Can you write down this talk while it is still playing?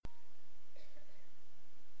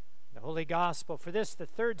Holy Gospel for this, the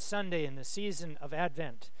third Sunday in the season of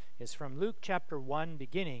Advent, is from Luke chapter 1,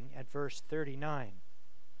 beginning at verse 39.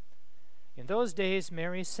 In those days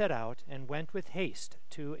Mary set out and went with haste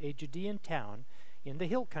to a Judean town in the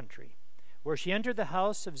hill country, where she entered the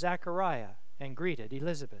house of Zachariah and greeted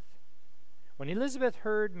Elizabeth. When Elizabeth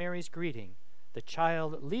heard Mary's greeting, the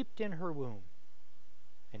child leaped in her womb.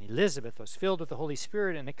 And Elizabeth was filled with the Holy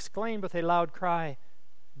Spirit and exclaimed with a loud cry,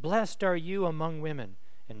 "Blessed are you among women,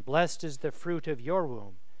 and blessed is the fruit of your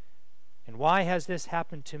womb. And why has this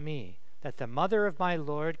happened to me, that the mother of my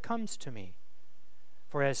Lord comes to me?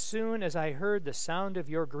 For as soon as I heard the sound of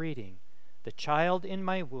your greeting, the child in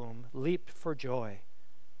my womb leaped for joy.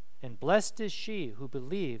 And blessed is she who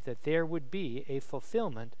believed that there would be a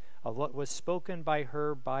fulfillment of what was spoken to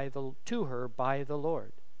her by the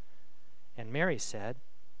Lord." And Mary said,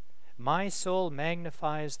 "My soul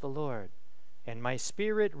magnifies the Lord, and my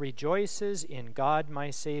spirit rejoices in God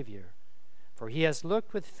my Savior, for he has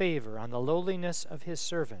looked with favor on the lowliness of his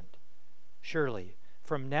servant. Surely,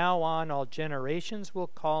 from now on all generations will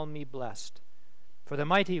call me blessed. For the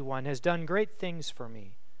Mighty One has done great things for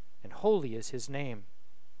me, and holy is his name.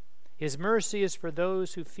 His mercy is for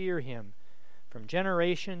those who fear him, from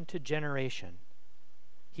generation to generation.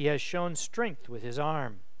 He has shown strength with his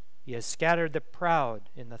arm. He has scattered the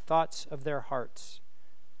proud in the thoughts of their hearts.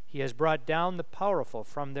 He has brought down the powerful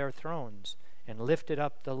from their thrones and lifted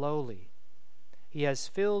up the lowly. He has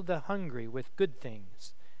filled the hungry with good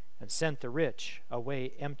things and sent the rich away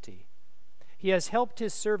empty. He has helped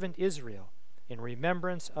his servant Israel in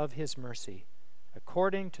remembrance of his mercy,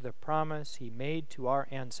 according to the promise he made to our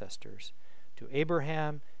ancestors, to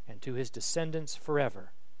Abraham and to his descendants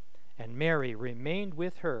forever." And Mary remained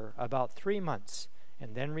with her about 3 months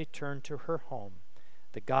and then returned to her home.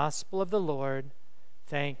 The Gospel of the Lord.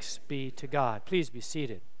 Thanks be to God. Please be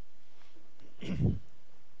seated.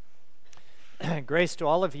 Grace to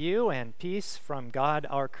all of you and peace from God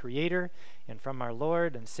our Creator and from our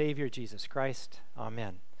Lord and Savior Jesus Christ.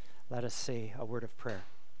 Amen. Let us say a word of prayer.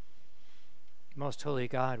 Most holy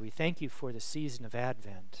God, we thank you for the season of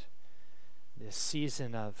Advent, this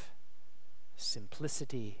season of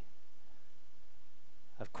simplicity,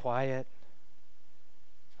 of quiet,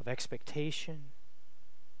 of expectation,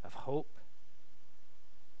 of hope.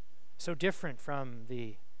 So different from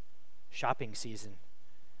the shopping season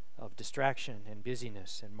of distraction and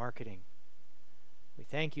busyness and marketing. We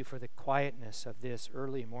thank you for the quietness of this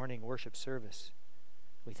early morning worship service.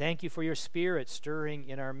 We thank you for your Spirit stirring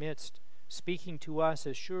in our midst, speaking to us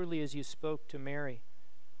as surely as you spoke to Mary.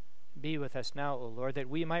 Be with us now, O Lord, that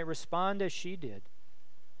we might respond as she did,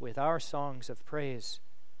 with our songs of praise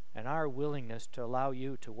and our willingness to allow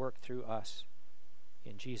you to work through us.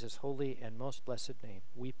 In Jesus' holy and most blessed name,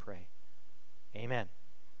 we pray. Amen.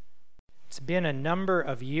 It's been a number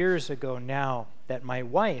of years ago now that my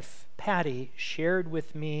wife, Patty, shared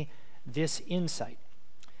with me this insight.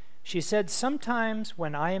 She said, sometimes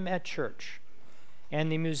when I am at church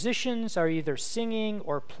and the musicians are either singing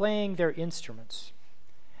or playing their instruments,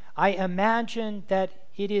 I imagine that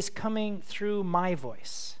it is coming through my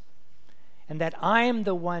voice and that I am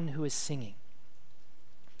the one who is singing.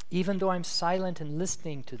 Even though I'm silent and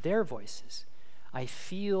listening to their voices, I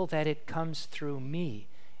feel that it comes through me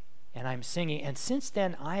and I'm singing. And since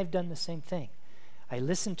then, I've done the same thing. I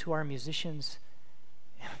listen to our musicians,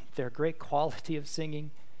 their great quality of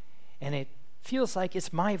singing, and it feels like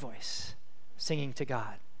it's my voice singing to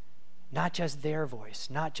God, not just their voice,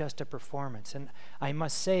 not just a performance. And I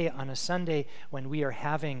must say, on a Sunday when we are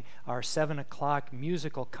having our 7 o'clock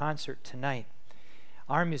musical concert tonight,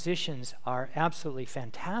 our musicians are absolutely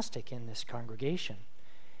fantastic in this congregation.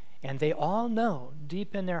 And they all know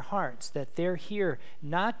deep in their hearts that they're here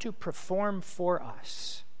not to perform for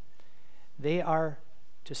us. They are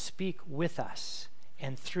to speak with us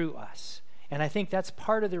and through us. And I think that's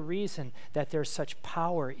part of the reason that there's such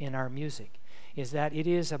power in our music, is that it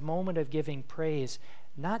is a moment of giving praise,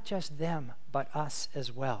 not just them, but us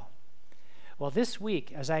as well. Well, this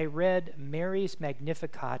week, as I read Mary's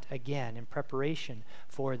Magnificat again in preparation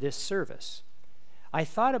for this service, I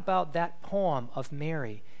thought about that poem of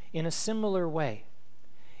Mary in a similar way.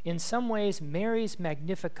 In some ways, Mary's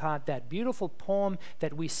Magnificat, that beautiful poem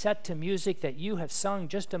that we set to music that you have sung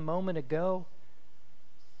just a moment ago,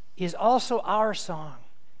 is also our song.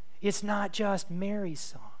 It's not just Mary's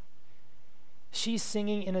song. She's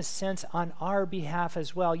singing, in a sense, on our behalf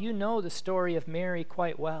as well. You know the story of Mary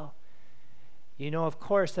quite well. You know, of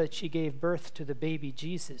course, that she gave birth to the baby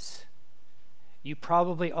Jesus. You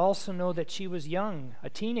probably also know that she was young, a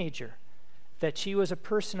teenager, that she was a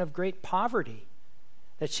person of great poverty,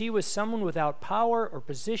 that she was someone without power or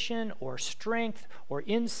position or strength or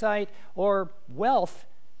insight or wealth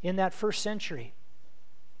in that first century.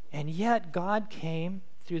 And yet God came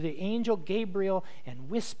through the angel Gabriel and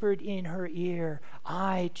whispered in her ear,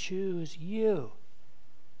 I choose you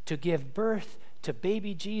to give birth to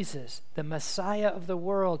baby Jesus, the Messiah of the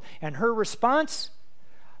world. And her response,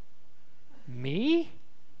 me?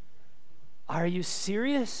 Are you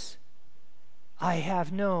serious? I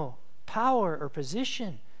have no power or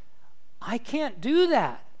position. I can't do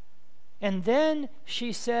that. And then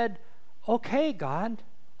she said, okay, God,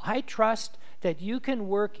 I trust that you can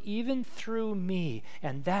work even through me.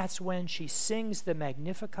 And that's when she sings the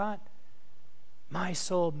Magnificat. My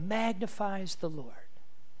soul magnifies the Lord.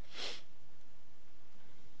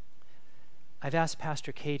 I've asked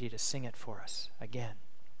Pastor Katie to sing it for us again.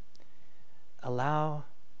 Allow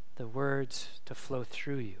the words to flow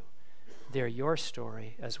through you. They're your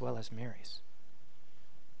story as well as Mary's.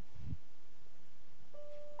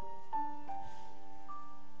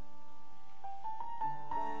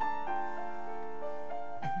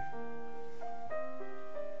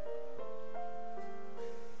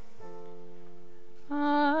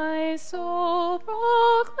 My soul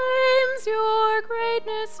proclaims your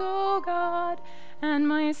greatness, O God, and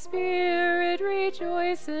my spirit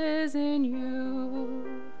rejoices in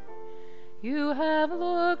you. You have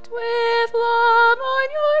looked with love on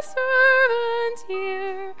your servant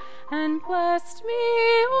here, and blessed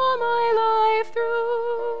me all my life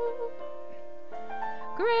through.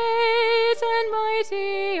 Great and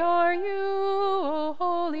mighty are you, O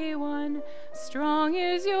Holy One, strong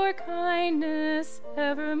is your kindness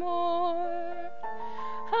evermore.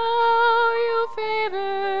 How you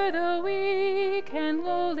favor the weak and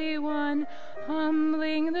lowly one,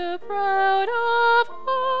 humbling the proud of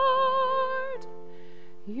heart.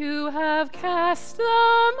 You have cast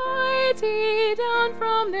the mighty down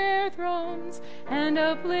from their thrones, and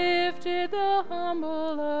uplifted the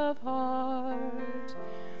humble of heart.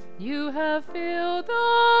 You have filled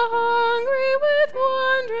the hungry with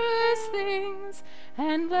wondrous things,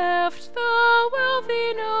 and left the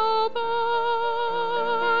wealthy no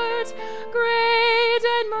part. Great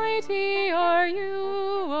and mighty are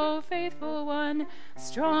you, O faithful one.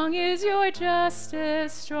 Strong is your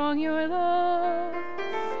justice, strong your love.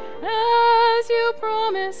 As you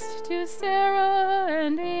promised to Sarah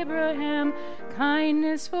and Abraham,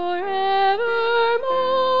 kindness forevermore.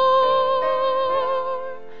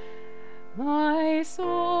 My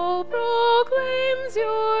soul proclaims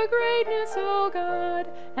your greatness, O God,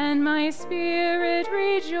 and my spirit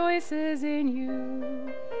rejoices in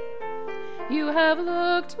you. You have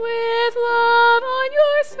looked with love on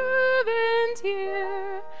your servant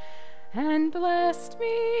here, and blessed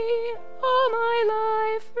me all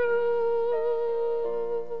my life through.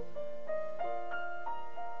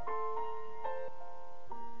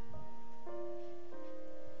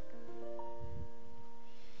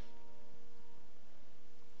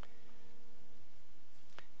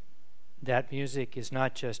 That music is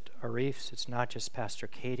not just Arif's, it's not just Pastor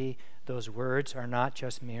Katie. Those words are not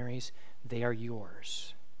just Mary's, they are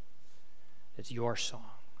yours. It's your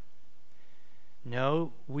song.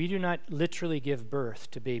 No, we do not literally give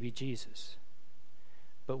birth to baby Jesus,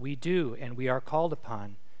 but we do, and we are called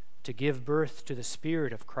upon to give birth to the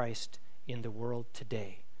Spirit of Christ in the world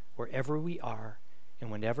today, wherever we are,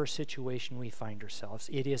 in whatever situation we find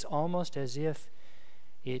ourselves. It is almost as if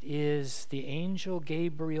it is the angel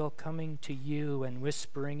Gabriel coming to you and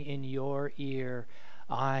whispering in your ear,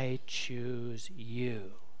 I choose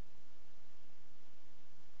you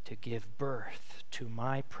to give birth to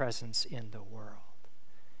my presence in the world.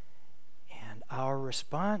 And our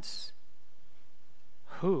response,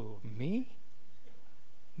 who? Me?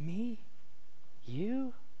 Me?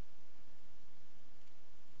 You?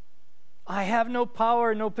 I have no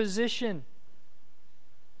power, no position.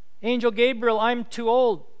 Angel Gabriel, I'm too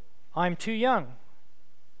old. I'm too young.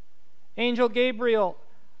 Angel Gabriel,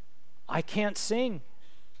 I can't sing.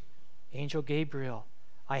 Angel Gabriel,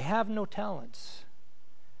 I have no talents.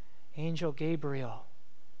 Angel Gabriel,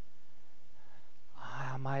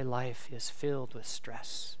 my life is filled with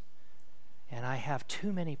stress, and I have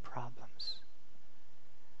too many problems.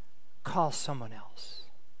 Call someone else.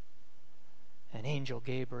 And Angel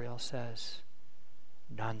Gabriel says,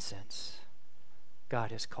 nonsense.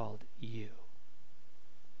 God has called you.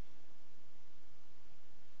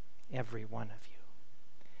 Every one of you.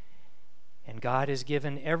 And God has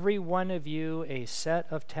given every one of you a set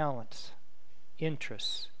of talents,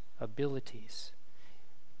 interests, abilities,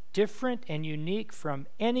 different and unique from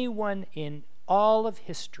anyone in all of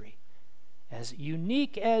history. As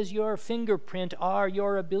unique as your fingerprint are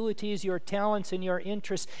your abilities, your talents, and your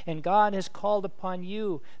interests, and God has called upon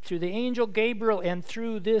you through the angel Gabriel and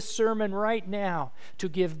through this sermon right now to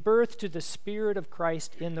give birth to the Spirit of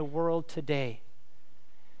Christ in the world today.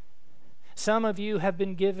 Some of you have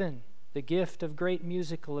been given the gift of great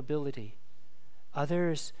musical ability.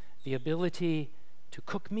 Others, the ability to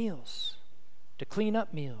cook meals, to clean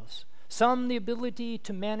up meals. Some, the ability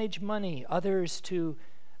to manage money. Others, to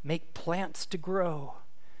make plants to grow.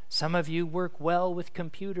 Some of you work well with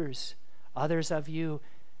computers. Others of you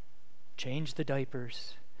change the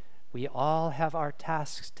diapers. We all have our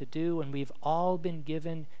tasks to do, and we've all been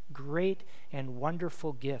given great and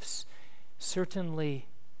wonderful gifts. Certainly,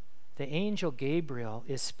 the angel Gabriel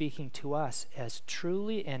is speaking to us as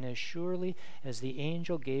truly and as surely as the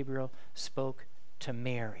angel Gabriel spoke to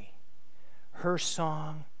Mary. Her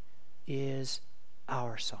song is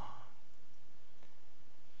our song.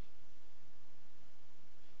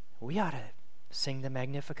 We ought to sing the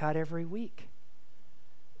Magnificat every week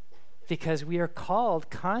because we are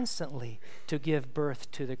called constantly to give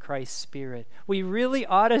birth to the Christ Spirit. We really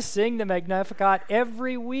ought to sing the Magnificat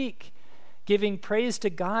every week, giving praise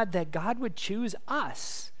to God that God would choose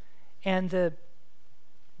us and the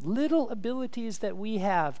little abilities that we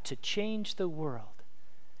have to change the world.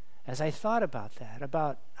 As I thought about that,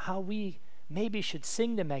 about how we maybe should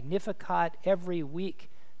sing the Magnificat every week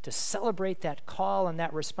to celebrate that call and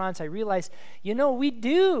that response, I realized, we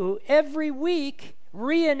do every week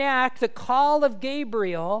reenact the call of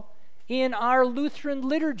Gabriel in our Lutheran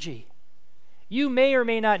liturgy. You may or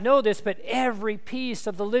may not know this, but every piece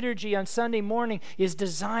of the liturgy on Sunday morning is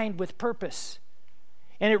designed with purpose.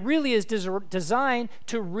 And it really is designed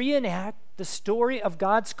to reenact the story of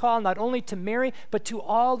God's call, not only to Mary, but to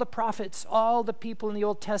all the prophets, all the people in the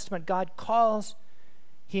Old Testament. God calls,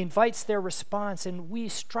 He invites their response, and we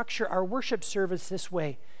structure our worship service this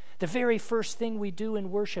way. The very first thing we do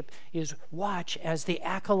in worship is watch as the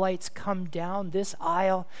acolytes come down this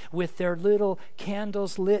aisle with their little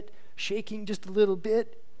candles lit, shaking just a little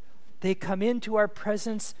bit. They come into our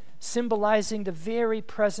presence, symbolizing the very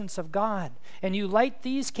presence of God. And you light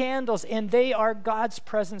these candles, and they are God's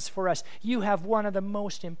presence for us. You have one of the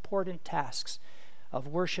most important tasks of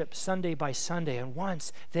worship Sunday by Sunday. And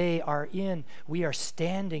once they are in, we are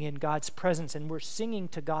standing in God's presence, and we're singing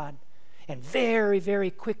to God. And very, very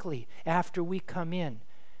quickly after we come in,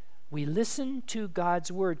 we listen to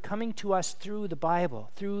God's word coming to us through the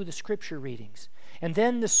Bible, through the scripture readings. And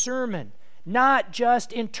then the sermon, not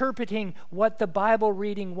just interpreting what the Bible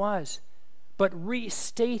reading was, but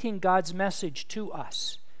restating God's message to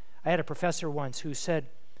us. I had a professor once who said,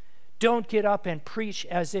 "Don't get up and preach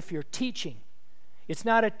as if you're teaching. It's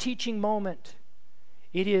not a teaching moment.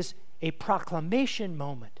 It is a proclamation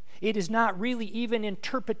moment. It is not really even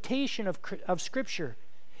interpretation of Scripture.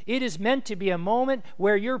 It is meant to be a moment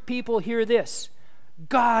where your people hear this: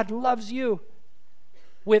 God loves you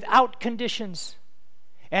without conditions,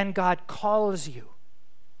 and God calls you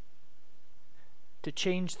to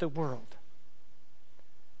change the world."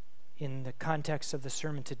 In the context of the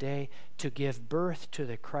sermon today, to give birth to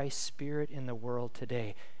the Christ Spirit in the world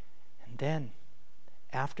today. And then,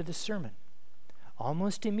 after the sermon,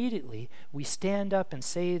 almost immediately, we stand up and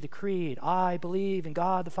say the creed. I believe in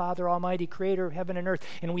God the Father Almighty, creator of heaven and earth.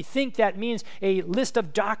 And we think that means a list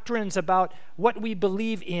of doctrines about what we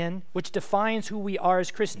believe in, which defines who we are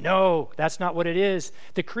as Christians. No, that's not what it is.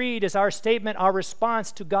 The creed is our statement, our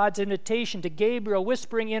response to God's invitation, to Gabriel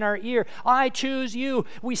whispering in our ear, I choose you.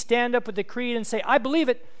 We stand up with the creed and say, I believe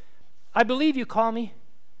it. I believe you call me.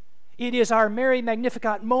 It is our Mary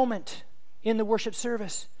Magnificat moment in the worship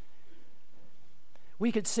service.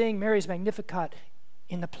 We could sing Mary's Magnificat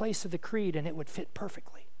in the place of the creed and it would fit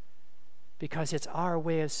perfectly, because it's our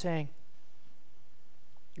way of saying,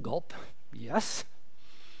 gulp, yes.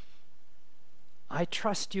 I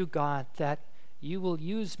trust you, God, that you will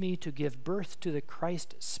use me to give birth to the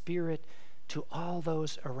Christ Spirit to all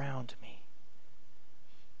those around me.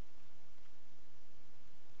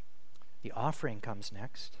 The offering comes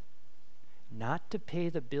next, not to pay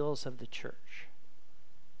the bills of the church,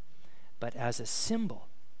 but as a symbol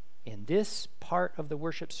in this part of the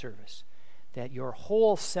worship service that your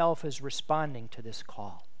whole self is responding to this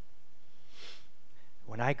call.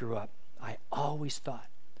 When I grew up, I always thought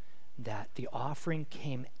that the offering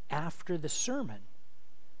came after the sermon,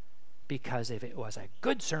 because if it was a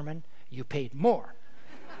good sermon, you paid more.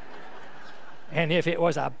 And if it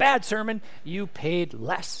was a bad sermon, you paid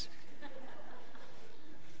less.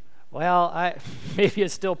 Well, maybe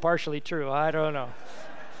it's still partially true. I don't know.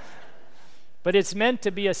 But it's meant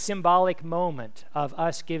to be a symbolic moment of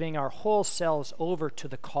us giving our whole selves over to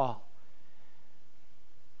the call.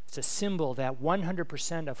 It's a symbol that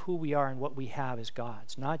 100% of who we are and what we have is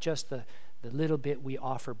God's, not just the little bit we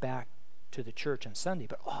offer back to the church on Sunday,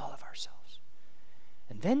 but all of ourselves.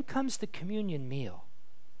 And then comes the communion meal,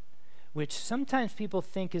 which sometimes people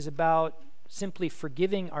think is about simply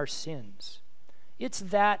forgiving our sins. It's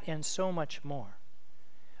that and so much more.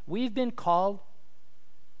 We've been called,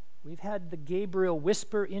 we've had the Gabriel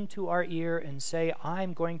whisper into our ear and say,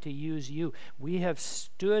 I'm going to use you. We have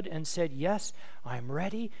stood and said, yes, I'm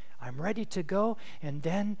ready to go. And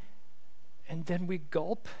then we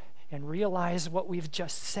gulp and realize what we've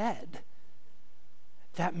just said.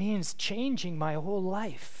 That means changing my whole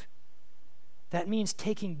life. That means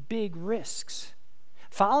taking big risks.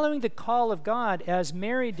 Following the call of God, as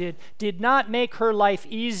Mary did not make her life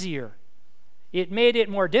easier. It made it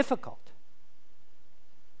more difficult.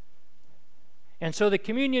 And so the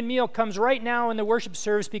communion meal comes right now in the worship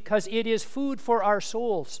service because it is food for our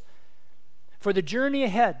souls. For the journey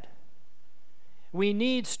ahead, we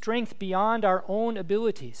need strength beyond our own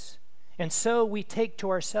abilities. And so we take to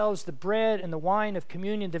ourselves the bread and the wine of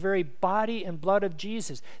communion, the very body and blood of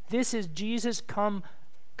Jesus. This is Jesus come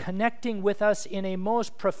connecting with us in a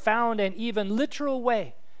most profound and even literal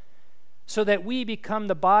way, so that we become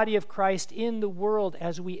the body of Christ in the world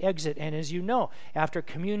as we exit. And as you know, after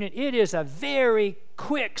communion, it is a very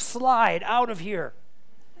quick slide out of here.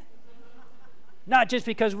 Not just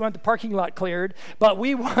because we want the parking lot cleared, but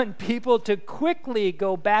we want people to quickly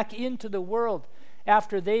go back into the world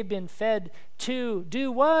after they've been fed to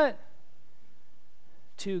do what?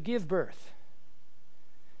 To give birth.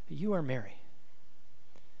 You are Mary.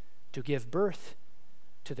 To give birth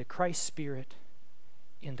to the Christ Spirit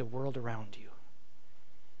in the world around you.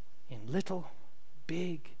 In little,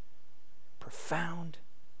 big, profound,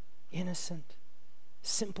 innocent,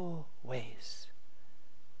 simple ways.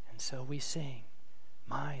 And so we sing,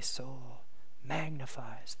 my soul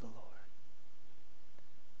magnifies the Lord.